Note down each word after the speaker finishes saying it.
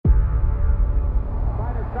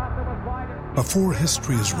Before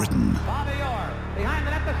history is written,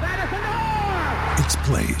 it's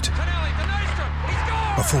played.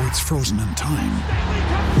 Before it's frozen in time,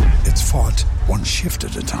 it's fought one shift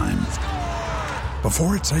at a time.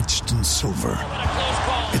 Before it's etched in silver,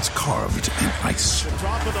 it's carved in ice.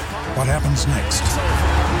 What happens next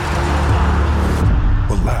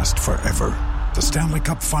will last forever. The Stanley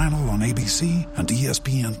Cup Final on ABC and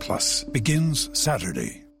ESPN Plus begins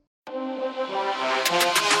Saturday.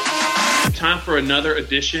 Time for another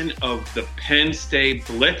edition of the Penn State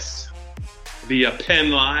Blitz via Penn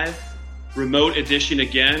Live. Remote edition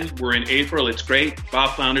again. We're in April. It's great.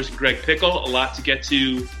 Bob Flounders and Greg Pickle. A lot to get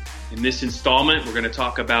to in this installment. We're going to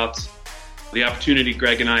talk about the opportunity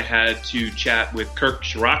Greg and I had to chat with Kirk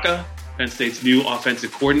Ciarrocca, Penn State's new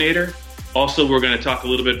offensive coordinator. Also, we're going to talk a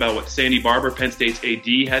little bit about what Sandy Barbour, Penn State's AD,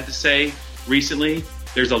 had to say recently.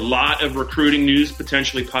 There's a lot of recruiting news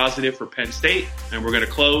potentially positive for Penn State, and we're going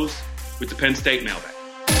to close with the Penn State mailbag.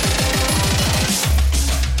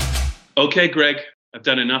 Okay, Greg, I've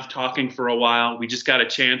done enough talking for a while. We just got a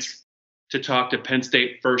chance to talk to Penn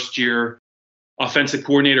State first-year offensive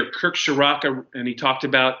coordinator Kirk Ciarrocca, and he talked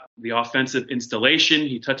about the offensive installation.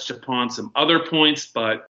 He touched upon some other points,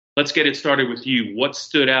 but let's get it started with you. What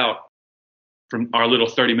stood out from our little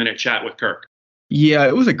 30-minute chat with Kirk? Yeah,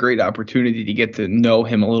 it was a great opportunity to get to know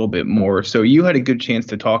him a little bit more. So you had a good chance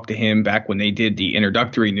to talk to him back when they did the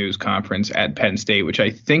introductory news conference at Penn State, which I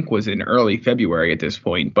think was in early February at this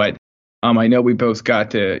point. But I know we both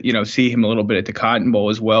got to, see him a little bit at the Cotton Bowl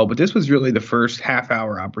as well. But this was really the first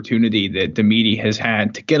half-hour opportunity that the media has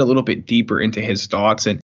had to get a little bit deeper into his thoughts.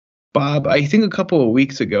 And Bob, I think a couple of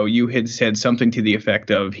weeks ago, you had said something to the effect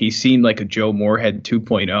of he seemed like a Joe Moorhead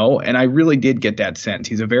 2.0. And I really did get that sense.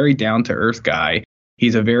 He's a very down-to-earth guy.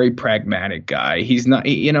 He's a very pragmatic guy. He's not,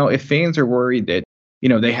 if fans are worried that,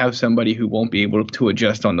 they have somebody who won't be able to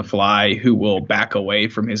adjust on the fly, who will back away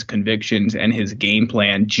from his convictions and his game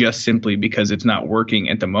plan just simply because it's not working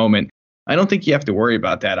at the moment, I don't think you have to worry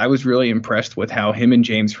about that. I was really impressed with how him and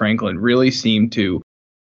James Franklin really seem to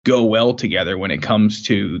go well together when it comes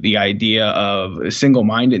to the idea of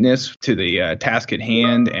single-mindedness to the task at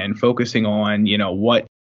hand and focusing on, what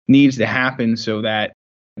needs to happen so that,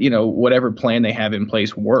 whatever plan they have in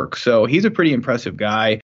place works. So he's a pretty impressive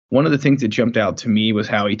guy. One of the things that jumped out to me was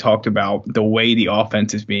how he talked about the way the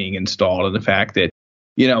offense is being installed and the fact that,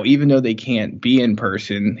 even though they can't be in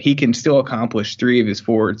person, he can still accomplish 3 of his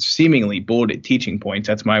 4 seemingly bulleted teaching points.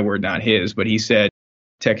 That's my word, not his. But he said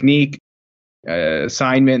technique,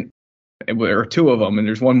 assignment, or 2 of them, and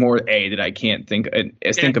there's one more A that I can't think of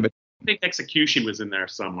it. I think execution was in there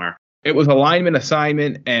somewhere. It was alignment,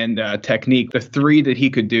 assignment, and technique, the 3 that he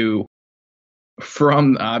could do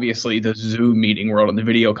from obviously the Zoom meeting world and the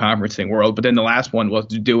video conferencing world. But then the last one was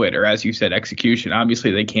to do it, or as you said, execution. Obviously,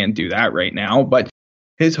 they can't do that right now. But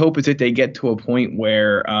his hope is that they get to a point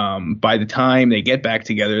where by the time they get back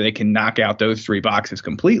together, they can knock out those 3 boxes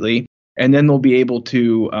completely. And then they'll be able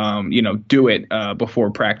to, do it before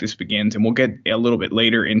practice begins. And we'll get a little bit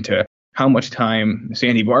later into how much time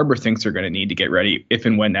Sandy Barbour thinks they're going to need to get ready if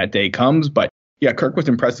and when that day comes. But yeah, Kirk was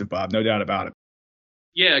impressive, Bob, no doubt about it.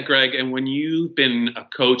 Yeah, Greg, and when you've been a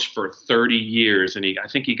coach for 30 years, and I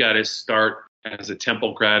think he got his start as a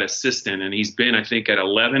Temple grad assistant, and he's been, I think, at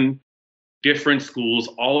 11 different schools,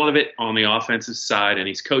 all of it on the offensive side, and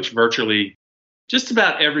he's coached virtually just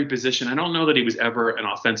about every position. I don't know that he was ever an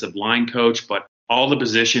offensive line coach, but all the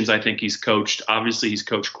positions I think he's coached. Obviously, he's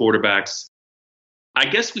coached quarterbacks. I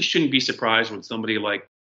guess we shouldn't be surprised when somebody like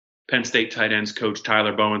Penn State tight ends coach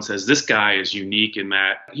Tyler Bowen says this guy is unique in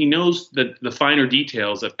that he knows the finer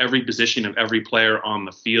details of every position of every player on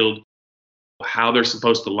the field, how they're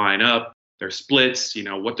supposed to line up, their splits,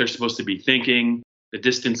 what they're supposed to be thinking, the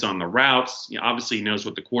distance on the routes. Obviously, he knows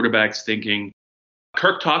what the quarterback's thinking.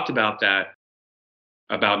 Kirk talked about that,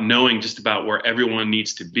 about knowing just about where everyone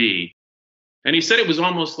needs to be. And he said it was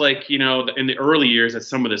almost like, in the early years at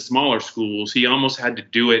some of the smaller schools, he almost had to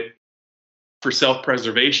do it for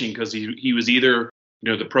self-preservation because he was either,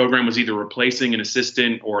 the program was either replacing an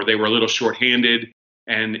assistant or they were a little shorthanded.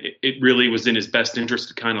 And it really was in his best interest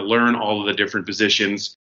to kind of learn all of the different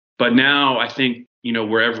positions. But now I think,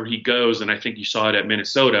 wherever he goes, and I think you saw it at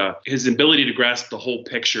Minnesota, his ability to grasp the whole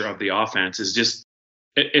picture of the offense is just,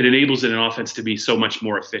 it enables an offense to be so much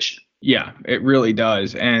more efficient. Yeah, it really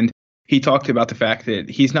does. And he talked about the fact that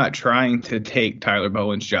he's not trying to take Tyler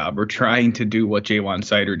Bowen's job or trying to do what Ja'Juan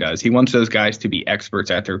Seider does. He wants those guys to be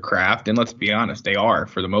experts at their craft. And let's be honest, they are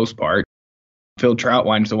for the most part. Phil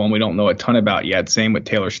Trautwein's the one we don't know a ton about yet. Same with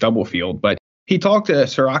Taylor Stubblefield. But he talked to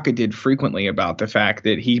Soraka did frequently about the fact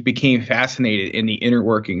that he became fascinated in the inner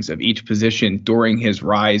workings of each position during his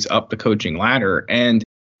rise up the coaching ladder. And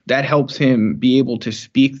that helps him be able to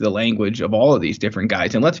speak the language of all of these different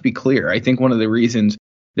guys. And let's be clear, I think one of the reasons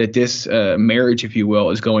that this marriage, if you will,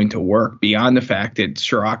 is going to work beyond the fact that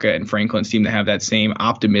Soraka and Franklin seem to have that same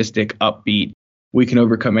optimistic, upbeat, we can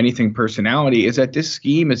overcome anything personality, is that this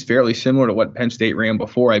scheme is fairly similar to what Penn State ran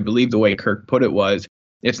before. I believe the way Kirk put it was,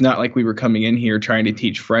 it's not like we were coming in here trying to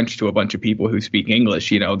teach French to a bunch of people who speak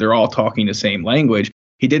English. You know, they're all talking the same language.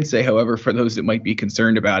 He did say, however, for those that might be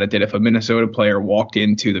concerned about it, that if a Minnesota player walked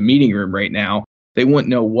into the meeting room right now, they wouldn't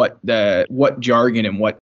know what jargon and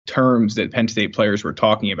what terms that Penn State players were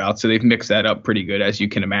talking about. So they've mixed that up pretty good, as you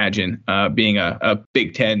can imagine, being a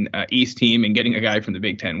Big Ten East team and getting a guy from the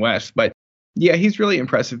Big Ten West. But yeah, he's really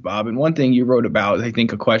impressive, Bob. And one thing you wrote about, I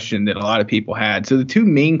think, a question that a lot of people had. So the two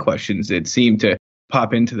main questions that seem to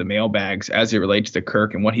pop into the mailbags as it relates to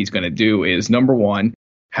Kirk and what he's going to do is, number one,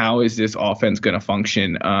 how is this offense going to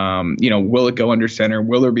function? Will it go under center?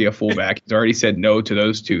 Will there be a fullback? He's already said no to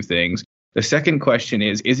those two things. The second question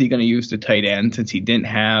is he going to use the tight end, since he didn't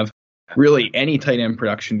have really any tight end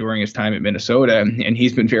production during his time at Minnesota? And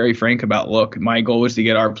he's been very frank about, look, my goal is to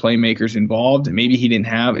get our playmakers involved. Maybe he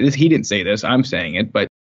didn't say this, I'm saying it, but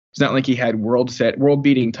it's not like he had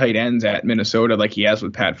world-beating tight ends at Minnesota like he has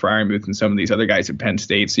with Pat Freiermuth and some of these other guys at Penn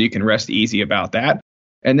State, so you can rest easy about that.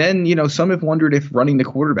 And then, some have wondered if running the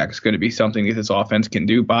quarterback is going to be something that this offense can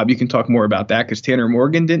do. Bob, you can talk more about that because Tanner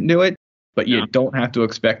Morgan didn't do it, but you don't have to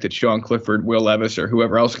expect that Sean Clifford, Will Levis, or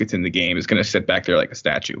whoever else gets in the game is going to sit back there like a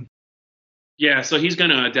statue. Yeah, so he's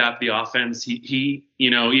going to adapt the offense. He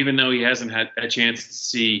even though he hasn't had a chance to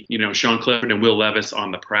see, Sean Clifford and Will Levis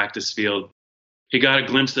on the practice field, he got a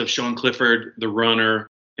glimpse of Sean Clifford, the runner,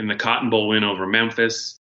 in the Cotton Bowl win over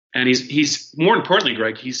Memphis. And he's more importantly,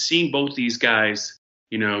 Greg, he's seen both these guys,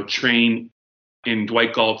 train in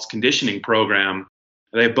Dwight Galt's conditioning program.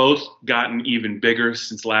 They've both gotten even bigger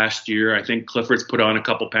since last year. I think Clifford's put on a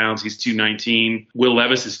couple pounds. He's 219. Will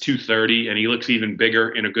Levis is 230, and he looks even bigger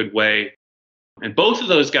in a good way. And both of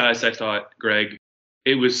those guys, I thought, Greg,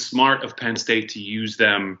 it was smart of Penn State to use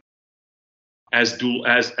them as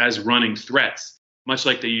running threats, much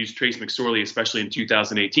like they used Trace McSorley, especially in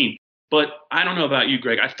 2018. But I don't know about you,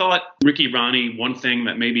 Greg. I thought Ricky Rahne, one thing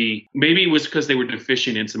that maybe it was because they were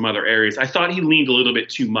deficient in some other areas. I thought he leaned a little bit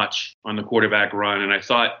too much on the quarterback run, and I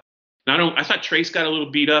thought Trace got a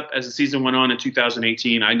little beat up as the season went on in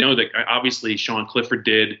 2018. I know that obviously Sean Clifford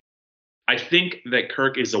did. I think that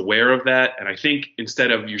Kirk is aware of that, and I think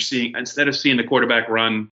instead of seeing the quarterback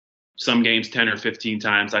run some games 10 or 15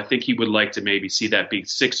 times, I think he would like to maybe see that be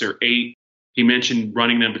 6 or 8. He mentioned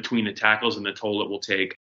running them between the tackles and the toll it will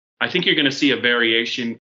take. I think you're going to see a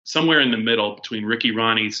variation somewhere in the middle between Ricky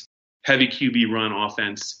Rahne's heavy QB run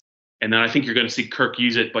offense, and then I think you're going to see Kirk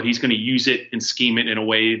use it, but he's going to use it and scheme it in a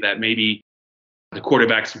way that maybe the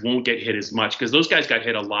quarterbacks won't get hit as much, because those guys got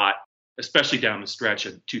hit a lot, especially down the stretch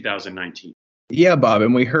of 2019. Yeah, Bob,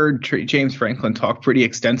 and we heard James Franklin talk pretty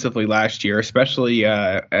extensively last year, especially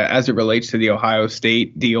as it relates to the Ohio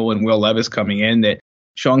State deal and Will Levis coming in, that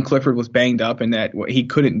Sean Clifford was banged up and that he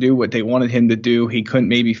couldn't do what they wanted him to do. He couldn't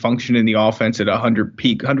maybe function in the offense at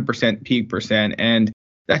 100% peak percent, and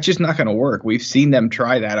that's just not going to work. We've seen them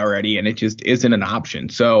try that already, and it just isn't an option.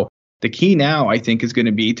 So the key now, I think, is going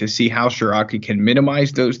to be to see how Soraka can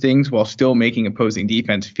minimize those things while still making opposing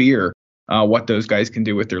defense fear what those guys can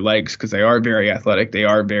do with their legs, because they are very athletic. They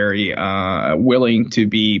are very willing to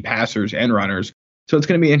be passers and runners. So it's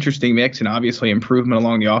going to be an interesting mix, and obviously improvement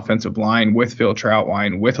along the offensive line with Phil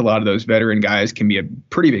Trautwein, with a lot of those veteran guys, can be a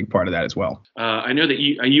pretty big part of that as well. I know that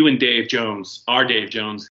you and Dave Jones,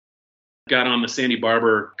 got on the Sandy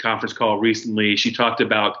Barber conference call recently. She talked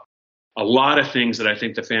about a lot of things that I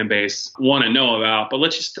think the fan base want to know about, but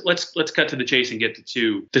let's cut to the chase and get to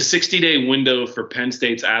two. The 60-day window for Penn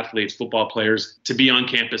State's athletes, football players, to be on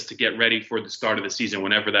campus to get ready for the start of the season,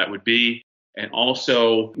 whenever that would be. And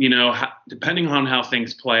also, depending on how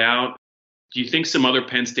things play out, do you think some other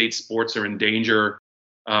Penn State sports are in danger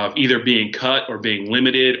of either being cut or being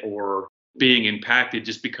limited or being impacted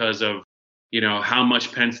just because of, how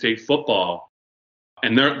much Penn State football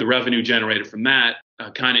and the revenue generated from that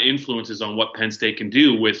kind of influences on what Penn State can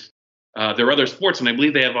do with their other sports? And I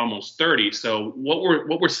believe they have almost 30. So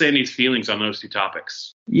what were Sandy's feelings on those two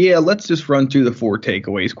topics? Yeah, let's just run through the 4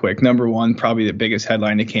 takeaways quick. Number one, probably the biggest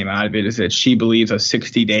headline that came out of it is that she believes a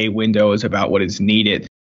 60-day window is about what is needed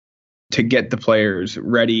to get the players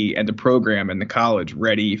ready and the program and the college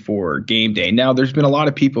ready for game day. Now, there's been a lot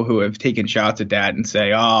of people who have taken shots at that and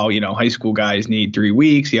say, high school guys need 3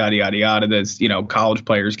 weeks, yada, yada, yada. College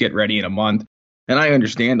players get ready in a month. And I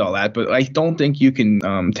understand all that, but I don't think you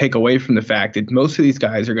can take away from the fact that most of these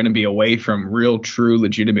guys are going to be away from real, true,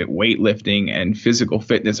 legitimate weightlifting and physical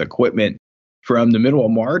fitness equipment from the middle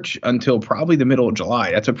of March until probably the middle of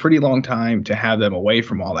July. That's a pretty long time to have them away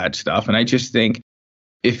from all that stuff. And I just think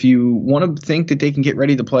if you want to think that they can get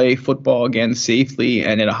ready to play football again safely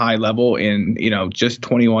and at a high level in, just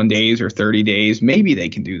 21 days or 30 days, maybe they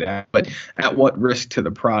can do that. But at what risk to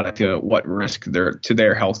the product? What risk to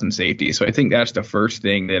their health and safety? So I think that's the first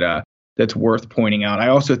thing that's worth pointing out. I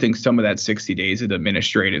also think some of that 60 days of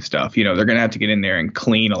administrative stuff, they're going to have to get in there and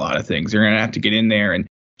clean a lot of things. They're going to have to get in there and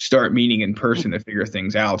start meeting in person to figure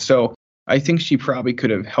things out. So I think she probably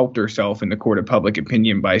could have helped herself in the court of public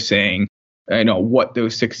opinion by saying, what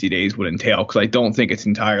those 60 days would entail, because I don't think it's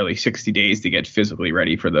entirely 60 days to get physically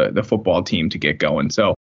ready for the football team to get going.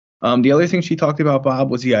 So the other thing she talked about, Bob,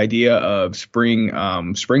 was the idea of spring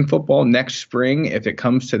football next spring. If it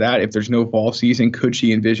comes to that, if there's no fall season, could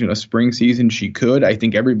she envision a spring season? She could. I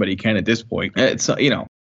think everybody can at this point. It's,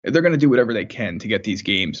 they're going to do whatever they can to get these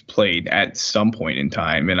games played at some point in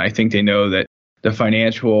time. And I think they know that the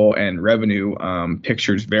financial and revenue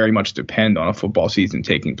pictures very much depend on a football season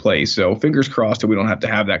taking place. So fingers crossed that we don't have to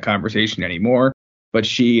have that conversation anymore. But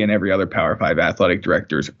she and every other Power 5 athletic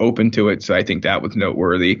director is open to it. So I think that was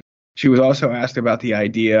noteworthy. She was also asked about the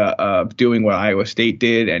idea of doing what Iowa State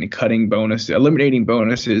did and eliminating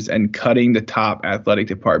bonuses and cutting the top athletic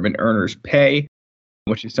department earners' pay,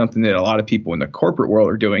 which is something that a lot of people in the corporate world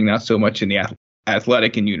are doing, not so much in the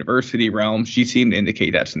athletic and university realm. She seemed to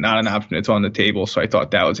indicate that's not an option that's on the table. So I thought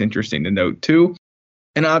that was interesting to note too.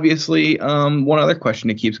 And obviously, one other question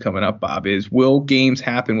that keeps coming up, Bob, is will games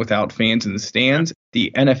happen without fans in the stands?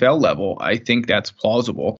 The NFL level, I think that's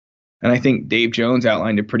plausible. And I think Dave Jones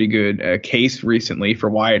outlined a pretty good case recently for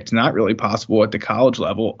why it's not really possible at the college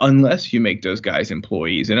level unless you make those guys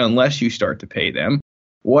employees and unless you start to pay them.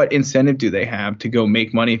 What incentive do they have to go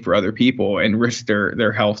make money for other people and risk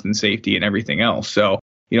their health and safety and everything else? So,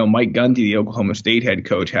 Mike Gundy, the Oklahoma State head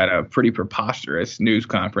coach, had a pretty preposterous news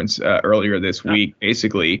conference earlier this week,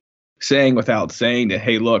 basically saying without saying that,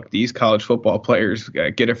 hey, look, these college football players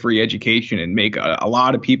get a free education and make a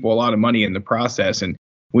lot of people a lot of money in the process. And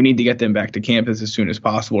we need to get them back to campus as soon as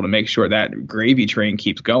possible to make sure that gravy train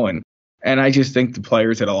keeps going. And I just think the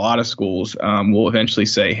players at a lot of schools will eventually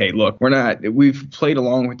say, hey, look, we've played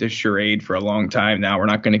along with this charade for a long time now. We're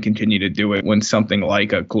not going to continue to do it when something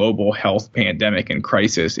like a global health pandemic and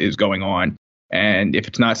crisis is going on. And if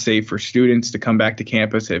it's not safe for students to come back to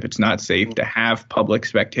campus, if it's not safe to have public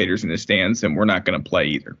spectators in the stands, then we're not going to play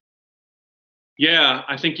either. Yeah,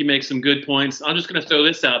 I think you make some good points. I'm just going to throw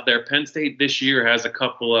this out there. Penn State this year has a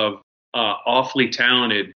couple of awfully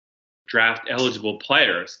talented draft eligible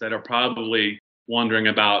players that are probably wondering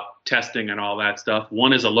about testing and all that stuff.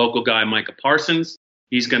 One is a local guy, Micah Parsons.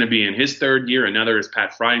 He's going to be in his third year. Another is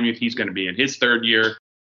Pat Freiermuth. He's going to be in his third year.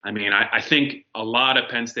 I mean, I think a lot of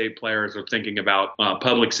Penn State players are thinking about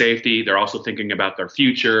public safety. They're also thinking about their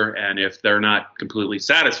future. And if they're not completely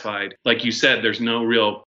satisfied, like you said, there's no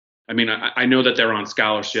real, I know that they're on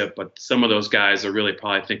scholarship, but some of those guys are really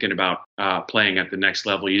probably thinking about playing at the next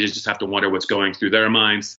level. You just have to wonder what's going through their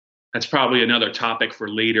minds. That's probably another topic for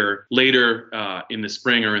later in the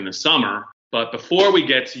spring or in the summer. But before we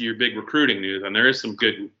get to your big recruiting news, and there is some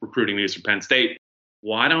good recruiting news for Penn State,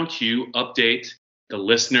 why don't you update the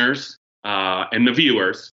listeners and the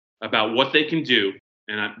viewers about what they can do?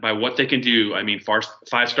 And by what they can do, I mean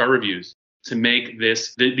 5-star reviews to make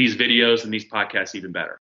these videos and these podcasts even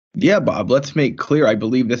better. Yeah, Bob, let's make clear. I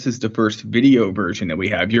believe this is the first video version that we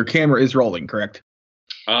have. Your camera is rolling, correct?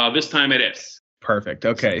 This time it is. Perfect.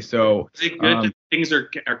 Okay, so things are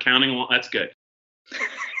counting. Well, that's good.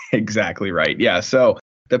 Exactly right. Yeah. So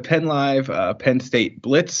the Penn Live Penn State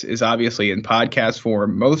Blitz is obviously in podcast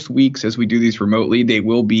form most weeks as we do these remotely. They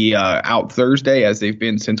will be out Thursday, as they've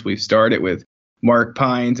been since we've started, with Mark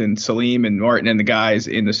Pines and Salim and Martin and the guys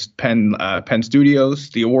in the Penn Studios,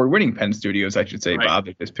 the award-winning Penn Studios, I should say. Right. Bob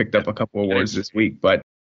has picked up a couple awards this week, but.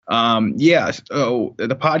 So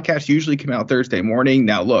the podcast usually come out Thursday morning.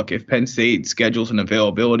 Now, look, if Penn State schedules an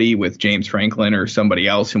availability with James Franklin or somebody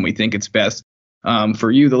else, and we think it's best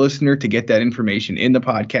for you, the listener, to get that information in the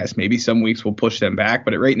podcast, maybe some weeks we'll push them back.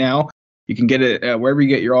 But right now, you can get it wherever you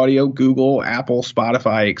get your audio, Google, Apple,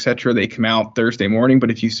 Spotify, etc. They come out Thursday morning.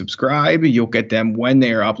 But if you subscribe, you'll get them when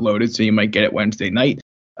they are uploaded. So you might get it Wednesday night.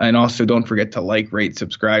 And also, don't forget to like, rate,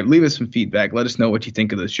 subscribe, leave us some feedback. Let us know what you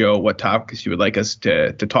think of the show, what topics you would like us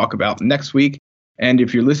to talk about next week. And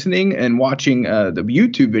if you're listening and watching the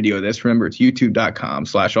YouTube video of this, remember it's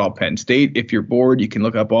youtube.com/allpennstate. If you're bored, you can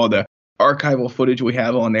look up all the archival footage we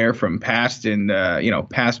have on there from past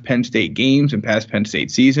Penn State games and past Penn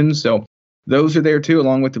State seasons. So those are there too,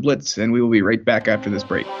 along with the Blitz, and we will be right back after this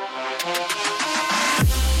break.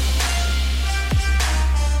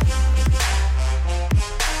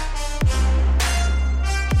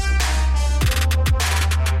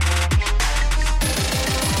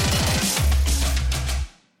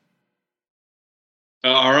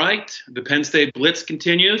 All right. The Penn State Blitz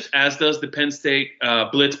continues, as does the Penn State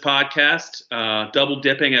Blitz podcast. Double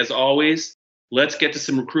dipping as always. Let's get to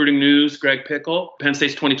some recruiting news. Greg Pickle, Penn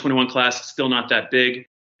State's 2021 class is still not that big.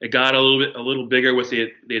 It got a little bigger with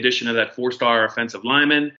the addition of that 4-star offensive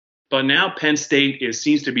lineman. But now Penn State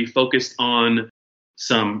seems to be focused on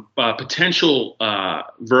some potential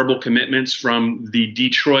verbal commitments from the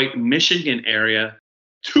Detroit, Michigan area.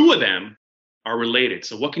 2 of them are related.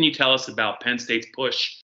 So what can you tell us about Penn State's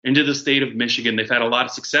push into the state of Michigan? They've had a lot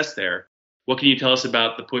of success there. What can you tell us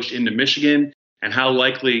about the push into Michigan, and how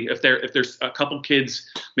likely, if there's a couple kids,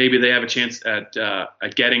 maybe they have a chance at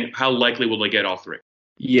getting, how likely will they get all 3?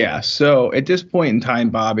 Yeah, so at this point in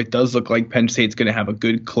time, Bob, it does look like Penn State's going to have a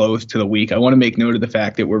good close to the week. I want to make note of the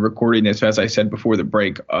fact that we're recording this, as I said before the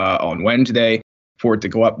break, on Wednesday, for it to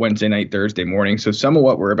go up Wednesday night, Thursday morning. So some of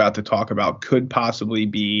what we're about to talk about could possibly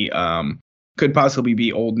be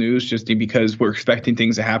old news, just because we're expecting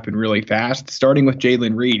things to happen really fast. Starting with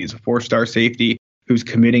Jalen Reed, he's a 4-star safety who's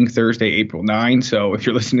committing Thursday, April 9. So if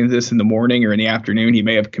you're listening to this in the morning or in the afternoon, he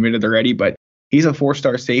may have committed already, but he's a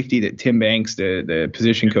 4-star safety that Tim Banks, the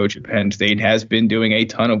position coach at Penn State, has been doing a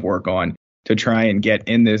ton of work on to try and get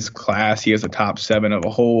in this class. He has a top 7 of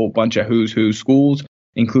a whole bunch of who's who schools,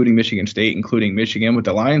 including Michigan State, including Michigan. But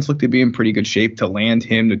the Lions look to be in pretty good shape to land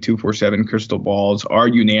him. The 247 crystal balls are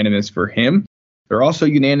unanimous for him. They're also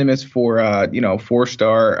unanimous for,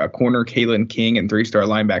 4-star corner Kalen King and 3-star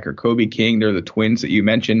linebacker Kobe King. They're the twins that you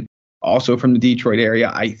mentioned, also from the Detroit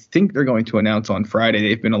area. I think they're going to announce on Friday.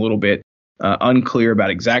 They've been a little bit unclear about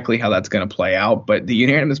exactly how that's going to play out, but the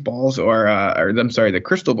unanimous balls the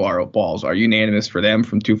crystal ball balls are unanimous for them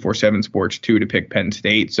from 247 Sports 2 to pick Penn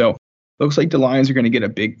State. So looks like the Lions are going to get a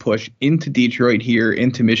big push into Detroit here,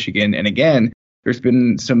 into Michigan. And again, there's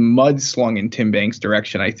been some mud slung in Tim Banks'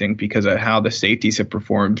 direction, I think, because of how the safeties have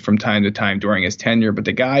performed from time to time during his tenure. But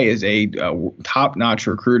the guy is a top-notch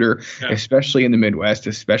recruiter, especially in the Midwest,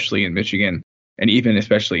 especially in Michigan, and even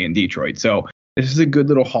especially in Detroit. So this is a good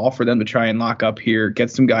little haul for them to try and lock up here, get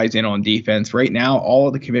some guys in on defense. Right now, all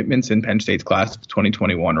of the commitments in Penn State's class of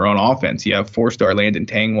 2021 are on offense. You have 4-star Landon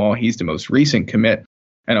Tangwall. He's the most recent commit.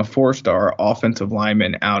 And a 4-star offensive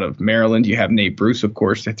lineman out of Maryland. You have Nate Bruce, of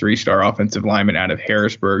course, the 3-star offensive lineman out of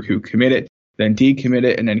Harrisburg, who committed, then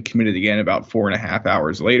decommitted, and then committed again about 4.5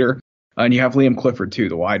 hours later. And you have Liam Clifford, too,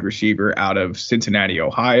 the wide receiver out of Cincinnati,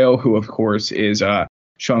 Ohio, who, of course, is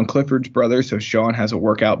Sean Clifford's brother. So Sean has a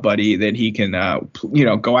workout buddy that he can,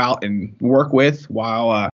 go out and work with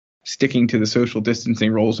while sticking to the social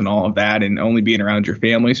distancing rules and all of that, and only being around your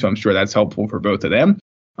family. So I'm sure that's helpful for both of them.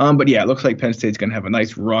 But yeah, it looks like Penn State's going to have a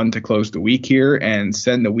nice run to close the week here and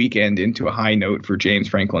send the weekend into a high note for James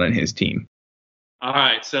Franklin and his team. All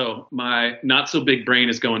right, so my not-so-big brain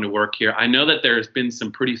is going to work here. I know that there's been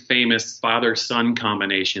some pretty famous father-son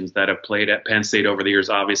combinations that have played at Penn State over the years,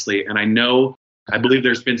 obviously. And I believe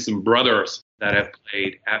there's been some brothers that have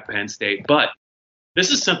played at Penn State. But this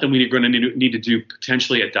is something we're going to need to do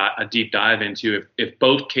potentially a deep dive into. If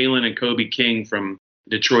both Kalen and Kobe King from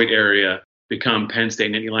the Detroit area become Penn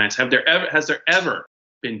State Nittany Lions, has there ever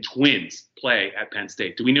been twins play at Penn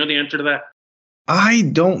State? Do we know the answer to that? I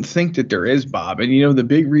don't think that there is, Bob. And, the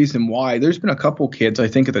big reason why, there's been a couple kids, I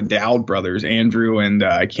think of the Dowd brothers, Andrew, and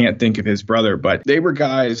I can't think of his brother, but they were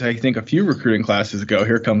guys, I think, a few recruiting classes ago.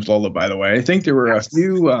 Here comes Lola, by the way. I think there were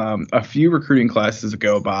a few recruiting classes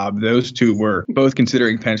ago, Bob. Those two were both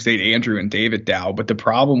considering Penn State, Andrew and David Dowd. But the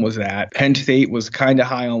problem was that Penn State was kind of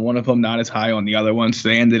high on one of them, not as high on the other one. So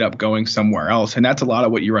they ended up going somewhere else. And that's a lot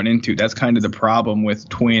of what you run into. That's kind of the problem with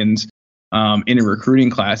twins. In a recruiting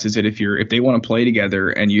class, is that if they want to play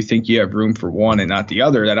together and you think you have room for one and not the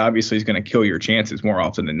other, that obviously is going to kill your chances more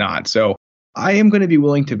often than not. So I am going to be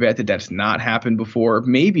willing to bet that that's not happened before.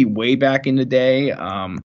 Maybe way back in the day,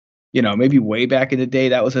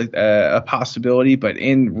 that was a possibility. But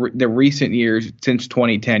in the recent years, since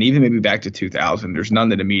 2010, even maybe back to 2000, there's none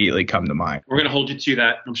that immediately come to mind. We're going to hold you to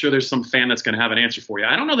that. I'm sure there's some fan that's going to have an answer for you.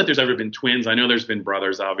 I don't know that there's ever been twins. I know there's been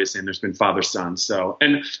brothers, obviously, and there's been father-sons. So,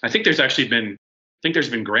 and I think there's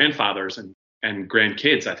been grandfathers and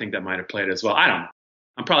grandkids, I think, that might have played as well. I don't know.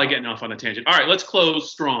 I'm probably getting off on a tangent. All right, let's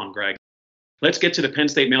close strong, Greg. Let's get to the Penn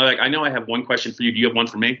State mailbag. I know I have one question for you. Do you have one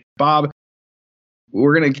for me? Bob,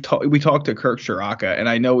 we talked to Kirk Ciarrocca, and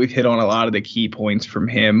I know we've hit on a lot of the key points from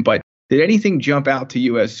him, but did anything jump out to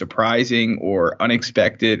you as surprising or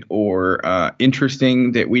unexpected or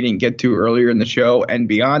interesting that we didn't get to earlier in the show? And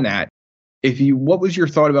beyond that, what was your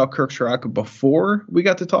thought about Kirk Ciarrocca before we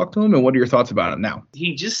got to talk to him, and what are your thoughts about him now?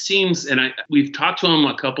 He just seems, and we've talked to him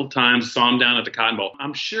a couple times, saw him down at the Cotton Bowl.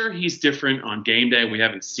 I'm sure he's different on game day. We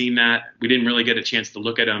haven't seen that. We didn't really get a chance to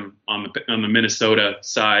look at him on the Minnesota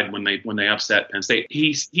side when they upset Penn State.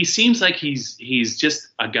 He seems like he's just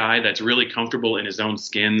a guy that's really comfortable in his own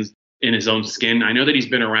skin. I know that he's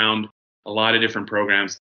been around a lot of different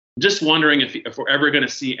programs. Just wondering if we're ever going to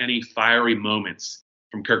see any fiery moments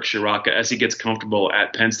from Kirk Ciarrocca as he gets comfortable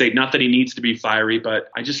at Penn State. Not that he needs to be fiery, but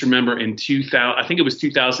I just remember in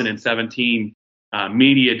 2017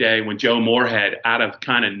 media day when Joe Moorhead, out of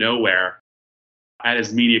kind of nowhere at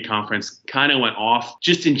his media conference, kind of went off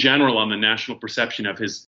just in general on the national perception of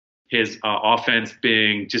his offense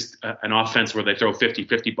being just an offense where they throw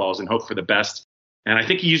 50-50 balls and hope for the best. And I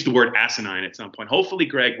think he used the word asinine at some point. Hopefully,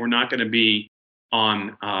 Greg, we're not going to be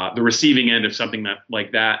on the receiving end of something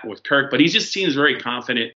like that with Kirk, but he just seems very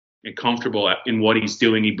confident and comfortable in what he's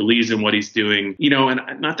doing. He believes in what he's doing, and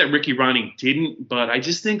not that Ricky Ronnie didn't, but I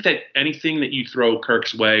just think that anything that you throw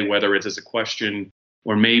Kirk's way, whether it's as a question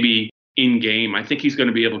or maybe in game, I think he's going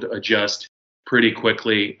to be able to adjust pretty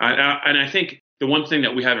quickly. And I think the one thing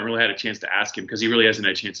that we haven't really had a chance to ask him, because he really hasn't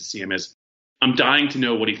had a chance to see him, is I'm dying to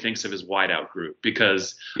know what he thinks of his wideout group,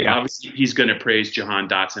 because obviously he's going to praise Jahan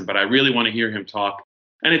Dotson, but I really want to hear him talk.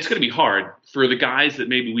 And it's going to be hard for the guys that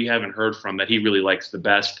maybe we haven't heard from that he really likes the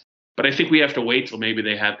best. But I think we have to wait till maybe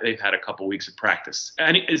they've had a couple weeks of practice.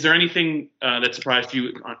 Is there anything that surprised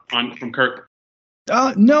you from Kirk?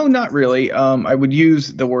 No, not really. I would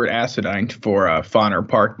use the word acidine for Fauner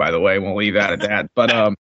Park, by the way. We'll leave that at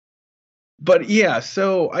that. But yeah,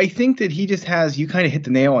 so I think that he just has, you kind of hit the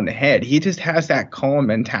nail on the head. He just has that calm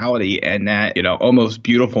mentality and that, almost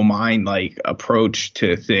beautiful mind like approach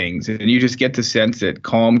to things. And you just get the sense that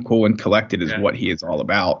calm, cool, and collected is what he is all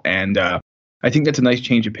about. And I think that's a nice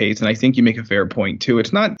change of pace. And I think you make a fair point too.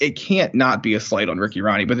 It can't not be a slight on Ricky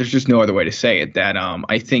Ronnie, but there's just no other way to say it, that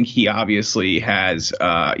I think he obviously has,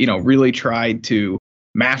 really tried to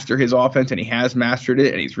master his offense, and he has mastered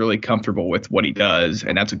it, and he's really comfortable with what he does,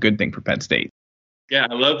 and that's a good thing for Penn State. Yeah,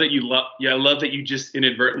 I love that you just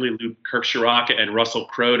inadvertently looped Kirk Ciarrocca and Russell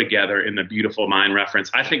Crowe together in the Beautiful Mind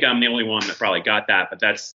reference. I think I'm the only one that probably got that, but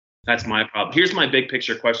that's my problem. Here's my big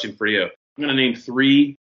picture question for you. I'm going to name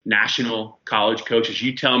 3 national college coaches.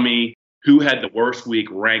 You tell me who had the worst week.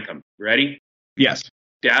 Rank them. Ready? Yes.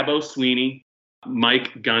 Dabo Swinney,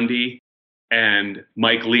 Mike Gundy, and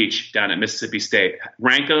Mike Leach down at Mississippi State.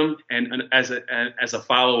 Rank them, and as a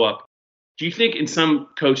follow-up, do you think in some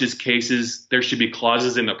coaches' cases there should be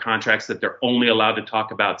clauses in their contracts that they're only allowed to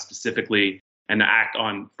talk about specifically and act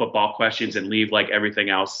on football questions and leave like everything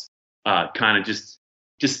else, kind of just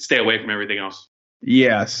stay away from everything else?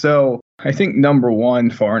 Yeah, so I think number one,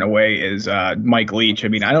 far and away, is Mike Leach. I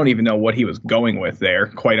mean, I don't even know what he was going with there,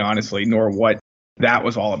 quite honestly, nor what that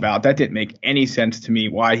was all about. That didn't make any sense to me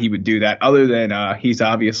why he would do that, other than he's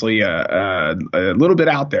obviously a little bit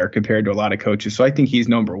out there compared to a lot of coaches. So I think he's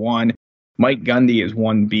number one. Mike Gundy is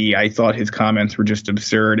 1B. I thought his comments were just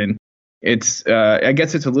absurd. And it's I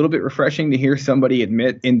guess it's a little bit refreshing to hear somebody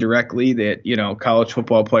admit indirectly that, college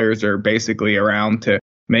football players are basically around to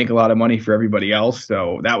make a lot of money for everybody else.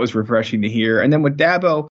 So that was refreshing to hear. And then with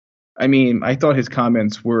Dabo, I mean, I thought his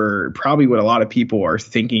comments were probably what a lot of people are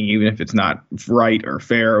thinking, even if it's not right or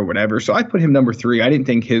fair or whatever. So I put him number 3. I didn't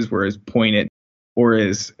think his were as pointed or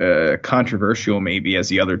as controversial maybe as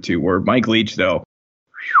the other two were. Mike Leach, though,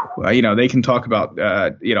 they can talk about,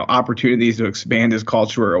 opportunities to expand his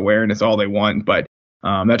cultural awareness all they want. But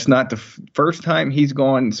that's not the first time he's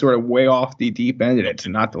gone sort of way off the deep end, and it's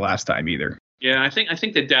not the last time either. Yeah, I think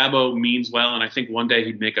that Dabo means well, and I think one day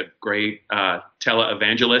he'd make a great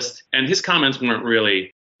televangelist. And his comments weren't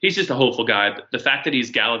really – he's just a hopeful guy. The fact that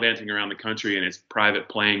he's gallivanting around the country in his private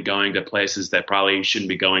plane going to places that probably he shouldn't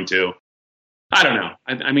be going to, I don't know.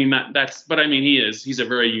 I mean, he is. He's a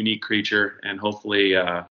very unique creature, and hopefully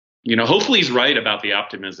he's right about the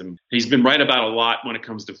optimism. He's been right about a lot when it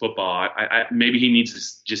comes to football. Maybe he needs to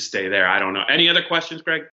just stay there. I don't know. Any other questions,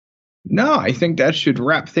 Greg? No, I think that should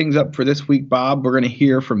wrap things up for this week, Bob. We're going to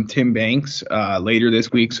hear from Tim Banks later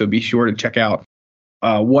this week, so be sure to check out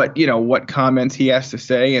what comments he has to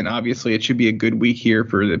say. And obviously, it should be a good week here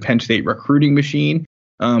for the Penn State recruiting machine.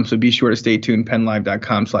 So be sure to stay tuned,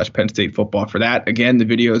 PennLive.com/Penn State football for that. Again, the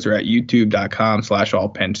videos are at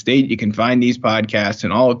YouTube.com/AllPennState. You can find these podcasts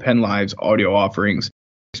and all of Penn Live's audio offerings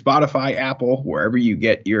Spotify, Apple, wherever you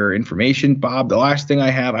get your information. Bob, the last thing I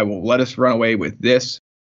have, I will let us run away with this.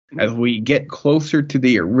 As we get closer to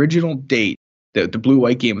the original date that the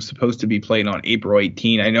Blue-White game was supposed to be played on April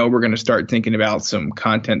 18, I know we're going to start thinking about some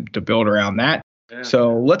content to build around that. Yeah.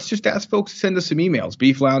 So let's just ask folks to send us some emails.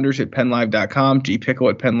 bflounders@pennlive.com,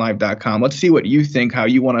 gpickle@pennlive.com. Let's see what you think, how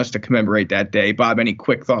you want us to commemorate that day. Bob, any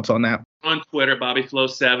quick thoughts on that? On Twitter,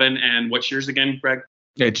 BobbyFlow7. And what's yours again, Greg?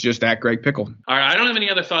 It's just at Greg Pickle. All right. I don't have any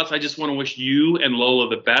other thoughts. I just want to wish you and Lola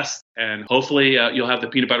the best. And hopefully you'll have the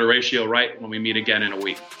peanut butter ratio right when we meet again in a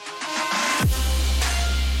week.